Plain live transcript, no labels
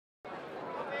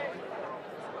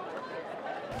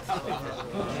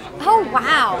Oh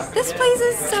wow, this place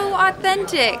is so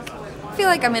authentic. I feel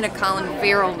like I'm in a Colin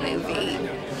Farrell movie.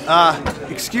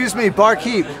 Excuse me,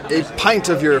 barkeep. A pint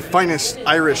of your finest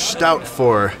Irish stout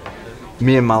for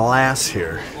me and my lass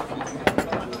here.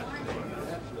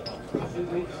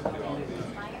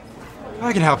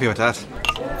 I can help you with that.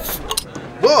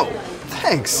 Whoa,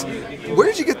 thanks. Where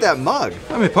did you get that mug?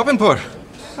 I'm a poppin' pour.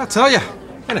 I'll tell you,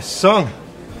 in a song.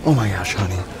 Oh my gosh,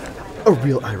 honey. A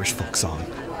real Irish folk song.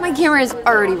 My camera is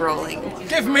already rolling.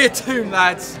 Give me a tune,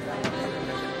 lads.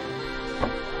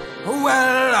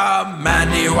 Well, man,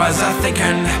 he was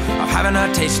a-thinking of having a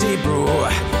tasty brew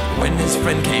when his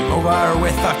friend came over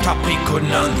with a top he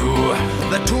couldn't undo.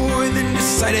 The two then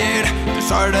decided to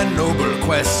start a noble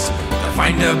quest to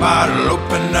find a bottle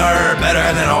opener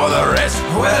better than all the rest.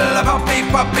 Well, a poppy,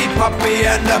 poppy, poppy,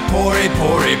 and a pourry,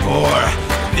 pourry, pour.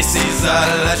 This is a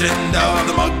legend of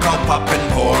the mug called Poppin'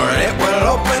 Pour. It will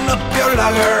open up your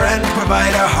lager and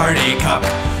provide a hearty cup.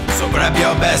 So grab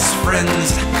your best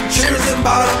friends, cheers and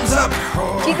bottoms up.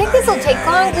 Do you think this will take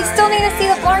long? We still need to see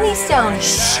the Blarney Stone.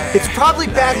 It's probably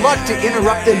bad luck to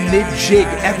interrupt them mid-jig.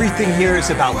 Everything here is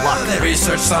about luck. They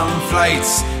researched some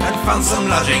flights and found some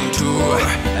lodging too.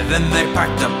 And then they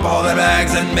packed up all their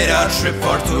bags and made a trip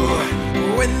for two.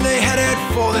 When they headed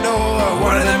for the door,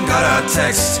 one of them got a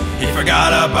text. He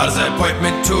forgot about his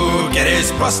appointment to get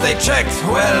his prostate checked.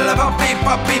 Well, a poppy,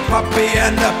 poppy, poppy,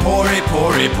 and a pourry,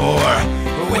 pourry, pour.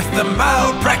 With the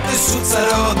malpractice suit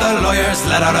settled, the lawyers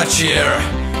let out a cheer.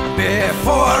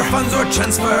 Before funds were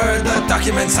transferred, the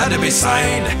documents had to be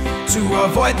signed. To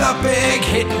avoid the big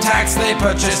hidden tax, they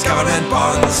purchased government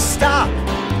bonds. Stop!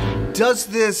 Does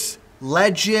this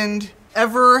legend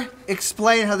ever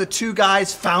explain how the two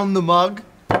guys found the mug?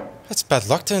 It's bad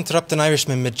luck to interrupt an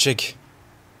Irishman mid-jig.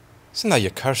 So now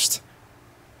you're cursed.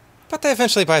 But they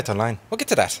eventually buy it online. We'll get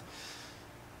to that.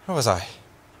 Where was I?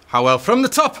 How well from the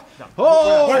top? No.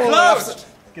 Oh, we're closed!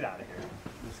 Get out of here.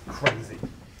 This is crazy.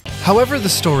 However the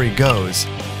story goes,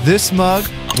 this mug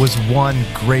was one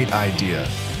great idea.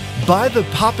 Buy the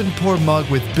Pop and Pour mug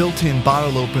with built-in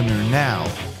bottle opener now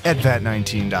at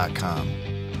Vat19.com.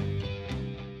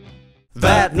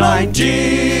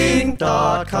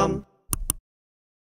 Vat19.com